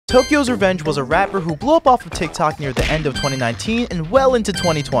Tokyo's Revenge was a rapper who blew up off of TikTok near the end of 2019 and well into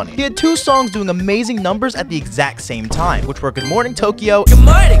 2020. He had 2 songs doing amazing numbers at the exact same time, which were Good Morning Tokyo, Good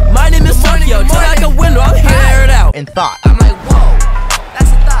morning, my name is Tokyo, turn out the window, I'm here to air it out, and Thought. I'm like, whoa, that's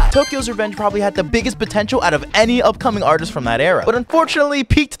a thought. Tokyo's Revenge probably had the biggest potential out of any upcoming artist from that era, but unfortunately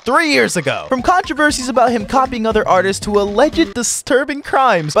peaked 3 years ago. From controversies about him copying other artists to alleged disturbing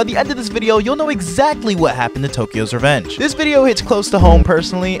crimes, by the end of this video, you'll know exactly what happened to Tokyo's Revenge. This video hits close to home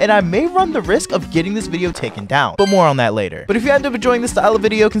personally, and I may run the risk of getting this video taken down, but more on that later. But if you end up enjoying this style of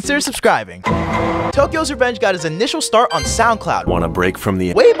video, consider subscribing. Tokyo's Revenge got his initial start on SoundCloud, Want a break from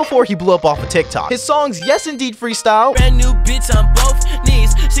the way before he blew up off of TikTok. His songs Yes Indeed Freestyle, Brand new bitch on both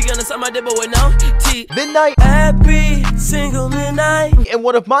knees, she gonna suck my dick but with no teeth. Midnight, Happy single midnight. and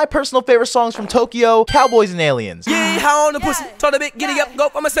one of my personal favorite songs from Tokyo, Cowboys and Aliens. Yeah, how on the pussy, told a bit, giddy up, go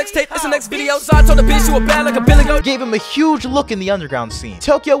on my sex tape, it's the next video. So I told the bitch you were bad like a billy goat. Gave him a huge look in the underground scene.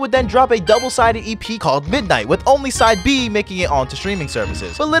 Tokyo would then drop a double-sided EP called Midnight, with only side B making it onto streaming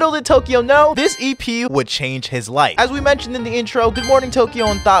services. But little did Tokyo know, this EP would change his life. As we mentioned in the intro, Good Morning Tokyo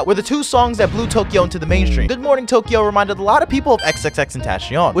and Thought were the 2 songs that blew Tokyo into the mainstream. Good Morning Tokyo reminded a lot of people of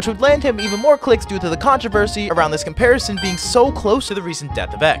XXXTentacion, which would land him even more clicks due to the controversy around this comparison being so close to the recent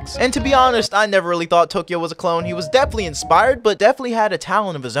death of X. And to be honest, I never really thought Tokyo was a clone. He was definitely inspired, but definitely had a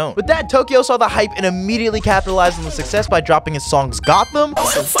talent of his own. With that, Tokyo saw the hype and immediately capitalized on the success by dropping his songs Gotham,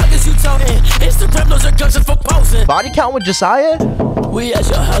 What the fuck is you talking? Instagram knows your guns are for posing. Body Count with Josiah, We at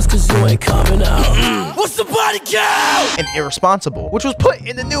your house cause you ain't coming out. What's the body count? and Irresponsible, which was put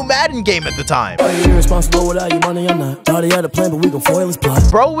in the new Madden game at the time. Are you irresponsible without your money? I'm not. Thought he had a plan, but we gon' foil his plot.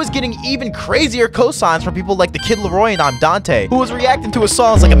 Bro was getting even crazier cosigns from people like the Kid Leroy and I'm Dante, who was reacting to his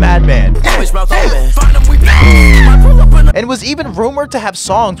songs like a madman. And was even rumored to have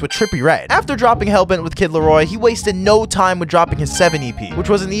songs with Trippie Redd. After dropping Hellbent with Kid Leroy, he wasted no time with dropping his 7 EP, which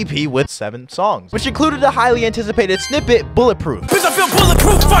was an EP with 7 songs, which included a highly anticipated snippet, Bulletproof. Bitch, I feel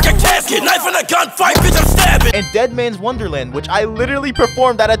bulletproof, fucking casket, knife in a gunfight, bitch, I'm stabbing. And Dead Man's Wonderland, which I literally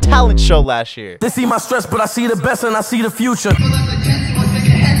performed at a talent show last year. They see my stress, but I see the best and I see the future.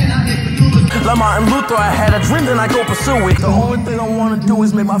 Like Martin Luther, I had a dream, then I go pursue it. The only thing I wanna do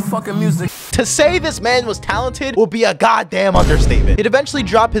is make my fucking music. To say this man was talented will be a goddamn understatement. He'd eventually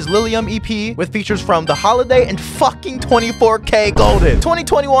drop his Lilium EP with features from The Holiday and fucking 24K Golden.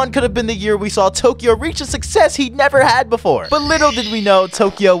 2021 could have been the year we saw Tokyo reach a success he'd never had before. But little did we know,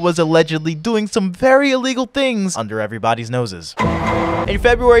 Tokyo was allegedly doing some very illegal things under everybody's noses. In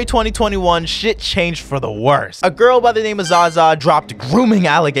February 2021, shit changed for the worse. A girl by the name of Zaza dropped grooming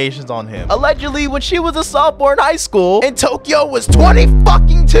allegations on him. Allegedly, when she was a sophomore in high school and Tokyo was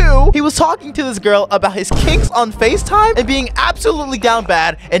 22, he was talking to this girl about his kinks on FaceTime and being absolutely down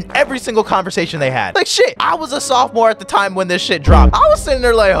bad in every single conversation they had. Like shit, I was a sophomore at the time when this shit dropped. I was sitting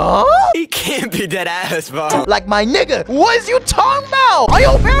there like, huh? He can't be dead ass, bro. Like, my nigga, what is you talking about? Are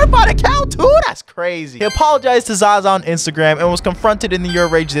you a verified account too? That's crazy. He apologized to Zaza on Instagram and was confronted in the Your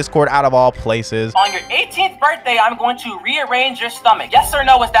Rage Discord out of all places. On your 18th birthday, I'm going to rearrange your stomach. Yes or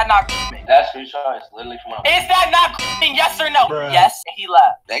no? Is that not grooming? That screenshot is literally from one. Is that not grooming? Yes or no? Bruh. Yes. And he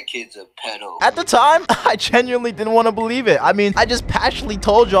left. That kid's a pedo. At the time, I genuinely didn't want to believe it. I mean, I just passionately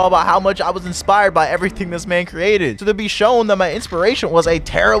told y'all about how much I was inspired by everything this man created. So to be shown that my inspiration was a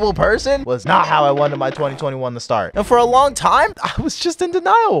terrible person was not how I wanted my 2021 to start. And for a long time, I was just in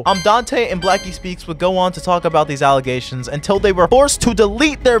denial. Dante and Blackie Speaks would go on to talk about these allegations until they were forced to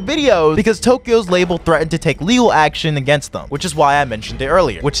delete their videos because Tokyo's label threatened to take legal action against them, which is why I mentioned it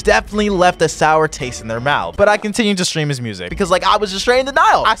earlier, which definitely left a sour taste in their mouth. But I continued to stream his music because like I was just straight in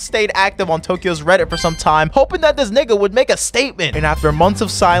denial. I stayed active on Tokyo's Reddit for some time, hoping that this nigga would make a statement. And after months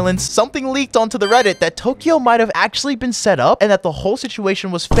of silence, something leaked onto the Reddit that Tokyo might have actually been set up and that the whole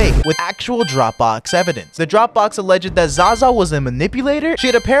situation was fake with actual Dropbox evidence. The Dropbox alleged that Zaza was a manipulator. She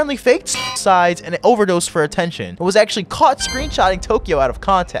had apparently faked sides and overdosed for attention and was actually caught screenshotting Tokyo out of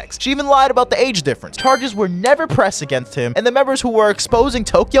context. She even lied about the age difference. Charges were never pressed against him, and the members who were exposing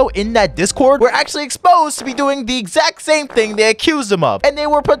Tokyo in that Discord were actually exposed to be doing the exact same thing they accused him of, and they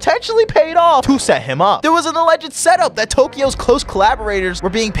were potentially paid off to set him up. There was an alleged setup that Tokyo's close collaborators were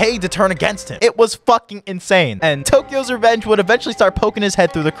being paid to turn against him. It was fucking insane, and Tokyo's Revenge would eventually start poking his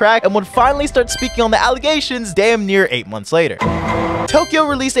head through the crack and would finally start speaking on the allegations damn near 8 months later. Tokyo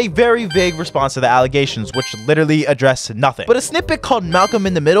released a very vague response to the allegations, which literally addressed nothing. But a snippet called Malcolm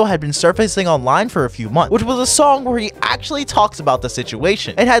in the Middle had been surfacing online for a few months, which was a song where he actually talks about the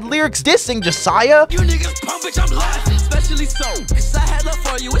situation and had lyrics dissing Josiah. You niggas pump, bitch, I'm laughing, especially so, cause I had love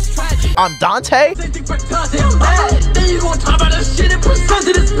for you, it's tragic. I'm Dante.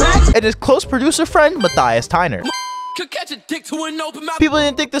 And his close producer friend, Matthias Tyner. could catch a dick to an open mouth. People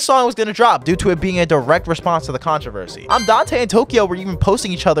didn't think this song was gonna drop due to it being a direct response to the controversy. Dante and Tokyo were even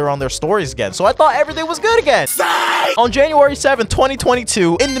posting each other on their stories again, so I thought everything was good again. On January 7th,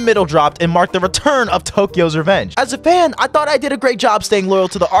 2022, In the Middle dropped and marked the return of Tokyo's Revenge. As a fan, I thought I did a great job staying loyal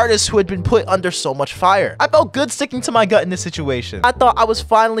to the artist who had been put under so much fire. I felt good sticking to my gut in this situation. I thought I was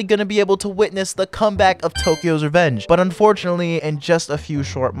finally gonna be able to witness the comeback of Tokyo's Revenge, but unfortunately, in just a few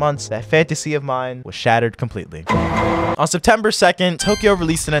short months, that fantasy of mine was shattered completely. On September 2nd, Tokyo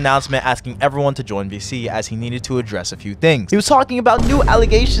released an announcement asking everyone to join VC as he needed to address a few things. He was talking about new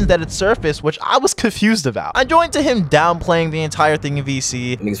allegations that had surfaced, which I was confused about. I joined to him downplaying the entire thing in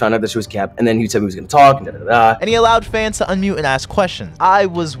VC. Niggas found out that she was capped, and then he said he was gonna talk, and da-da-da. And he allowed fans to unmute and ask questions. I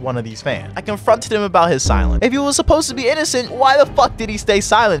was one of these fans. I confronted him about his silence. If he was supposed to be innocent, why the fuck did he stay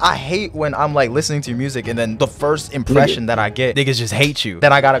silent? I hate when I'm like listening to your music and then the first impression that I get, niggas just hate you.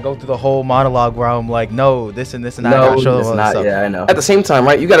 Then I gotta go through the whole monologue where I'm like, no, this and this and that. No, I gotta show it's them all not. this stuff. Yeah, I know. At the same time,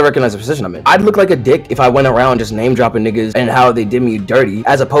 right, you gotta recognize the position I'm in. I'd look like a dick if I went around just name dropping niggas and how they did me dirty,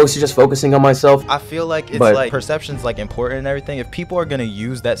 as opposed to just focusing on myself. I feel like it's like perception's like important and everything. If people are gonna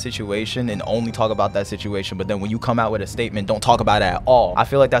use that situation and only talk about that situation, but then when you come out with a statement, don't talk about it at all. I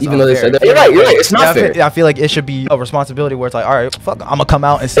feel like that's even though they unfair. said that. You're right. It's not fair. I feel like it should be a responsibility where it's like, all right, fuck, I'm gonna come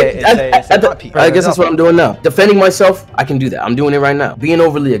out and say, I guess that's what I'm doing now. Defending myself, I can do that. I'm doing it right now. Being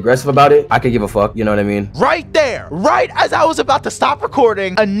overly aggressive about it, I could give a fuck. You know what I mean? Right there, right as I was about to stop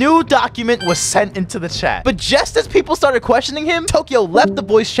recording, a new document was sent into the chat. But just as people started questioning him, Tokyo left the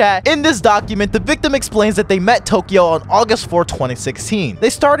voice chat. In this document, the victim explains that they met Tokyo on August 4, 2016. They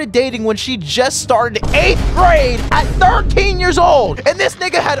started dating when she just started 8th grade at 13 years old, and this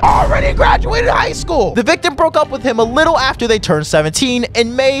nigga had already graduated high school. The victim broke up with him a little after they turned 17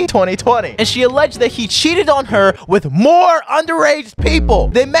 in May 2020, and she alleged that he cheated on her with more underage people.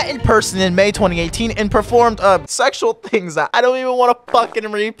 They met in person in May 2018 and performed sexual things that I don't even want to fucking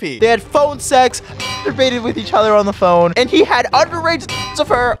repeat. They had phone sex, masturbated with each other on the phone, and he had underage of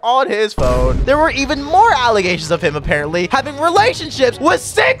her on his phone. There were even more allegations of him apparently having relationships with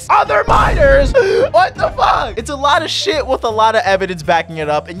 6 other minors. What the fuck? It's a lot of shit with a lot of evidence backing it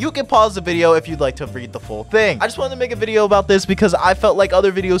up, and you can pause the video if you'd like to read the full thing. I just wanted to make a video about this because I felt like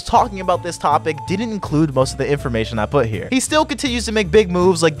other videos talking about this topic didn't include most of the information I put here. He still continues to make big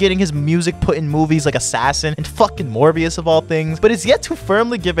moves like getting his music put in movies like Assassin and fucking Morbius of all things, but is yet to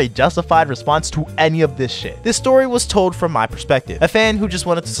firmly give a justified response to any of this shit. This story was told from my perspective, a fan who just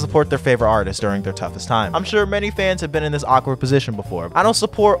wanted to support their favorite artist during their toughest time. I'm sure many fans have been in this awkward position before. I don't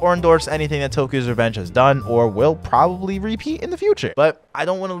support or endorse anything that Tokyo's Revenge has done or will probably repeat in the future, but I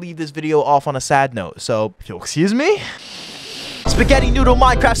don't want to leave this video off on a sad note, so if you'll excuse me. Spaghetti noodle,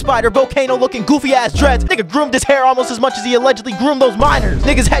 Minecraft spider, volcano looking goofy ass dreads. Nigga groomed his hair almost as much as he allegedly groomed those minors.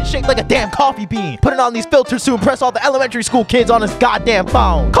 Nigga's head shaped like a damn coffee bean. Putting on these filters to impress all the elementary school kids on his goddamn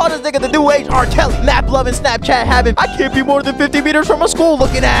phone. Call this nigga the new age R. Kelly. Nap loving, Snapchat having. I can't be more than 50 meters from a school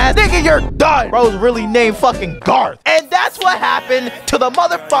looking ass. Nigga, you're done. Bro's really named fucking Garth. And that's what happened to the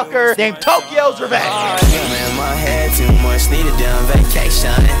motherfucker named Tokyo's Revenge. Man, my head too much, need a damn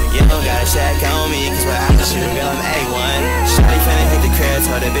vacation. You don't gotta check on me, cause what I can shoot a girl, I'm A1. Shawty finna hit the crib,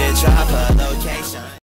 told the bitch drop her location.